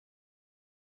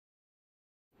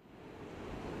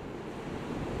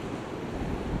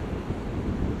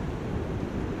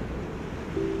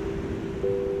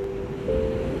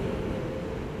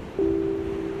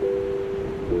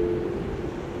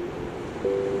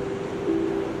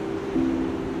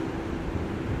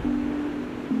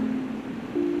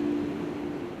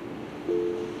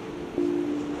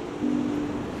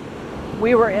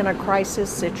We were in a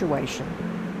crisis situation.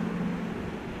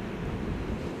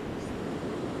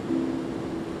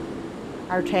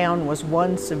 Our town was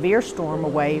one severe storm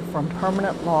away from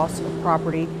permanent loss of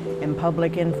property and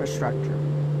public infrastructure.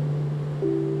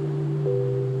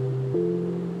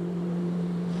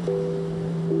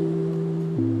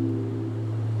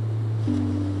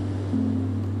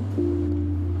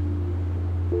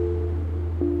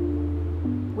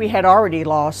 We had already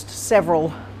lost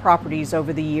several properties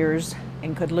over the years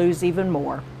and could lose even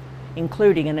more,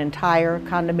 including an entire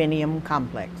condominium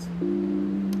complex.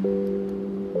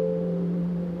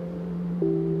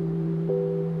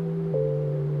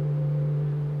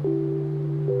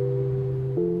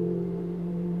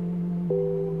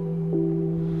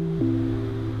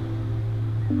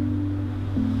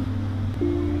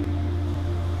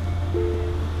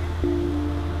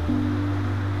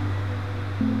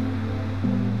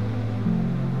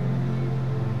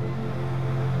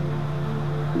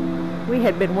 We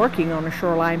had been working on a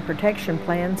shoreline protection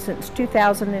plan since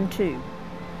 2002.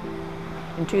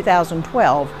 In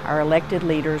 2012, our elected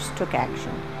leaders took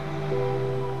action.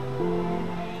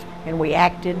 And we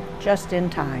acted just in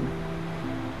time.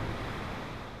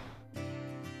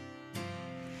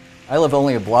 I live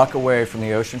only a block away from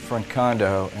the oceanfront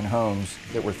condo and homes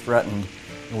that were threatened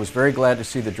and was very glad to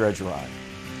see the dredge arrive.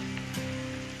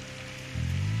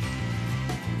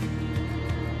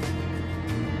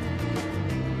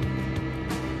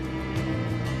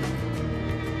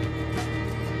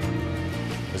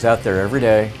 I was out there every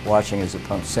day watching as it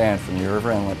pumped sand from the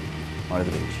river inlet onto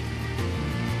the beach.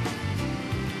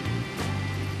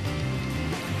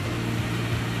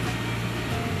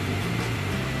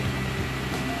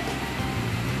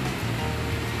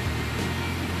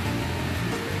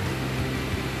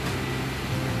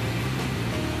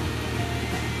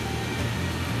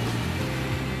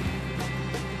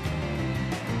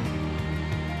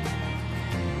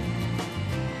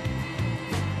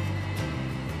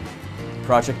 The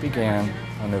project began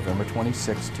on November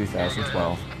 26,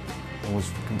 2012 and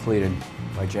was completed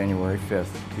by January 5,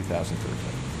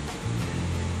 2013.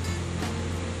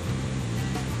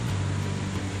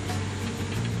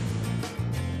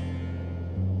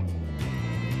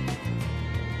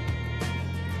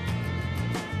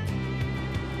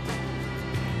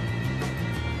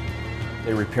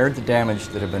 They repaired the damage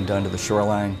that had been done to the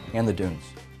shoreline and the dunes.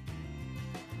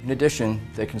 In addition,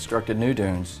 they constructed new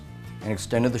dunes and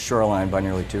extended the shoreline by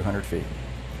nearly 200 feet.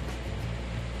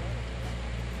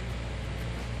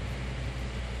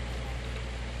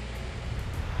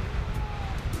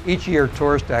 Each year,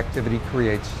 tourist activity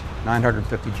creates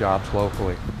 950 jobs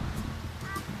locally.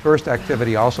 Tourist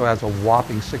activity also adds a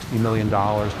whopping $60 million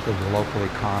to the local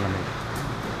economy.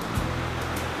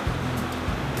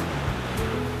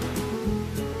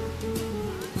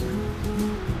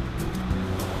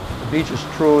 The beach is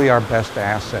truly our best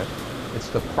asset. It's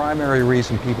the primary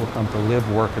reason people come to live,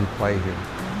 work, and play here.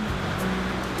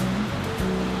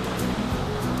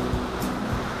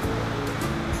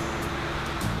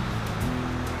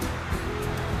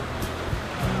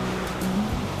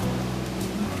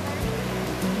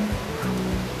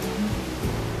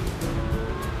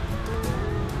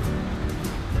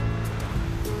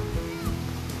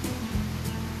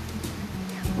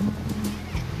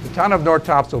 The town of North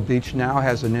Topsail Beach now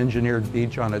has an engineered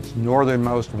beach on its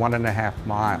northernmost 1.5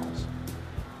 miles.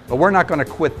 But we're not going to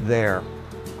quit there.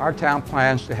 Our town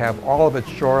plans to have all of its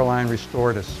shoreline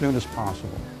restored as soon as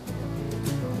possible.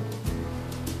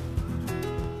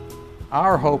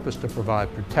 Our hope is to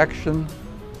provide protection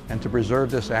and to preserve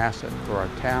this asset for our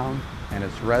town and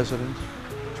its residents,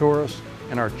 tourists,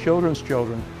 and our children's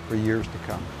children for years to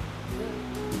come.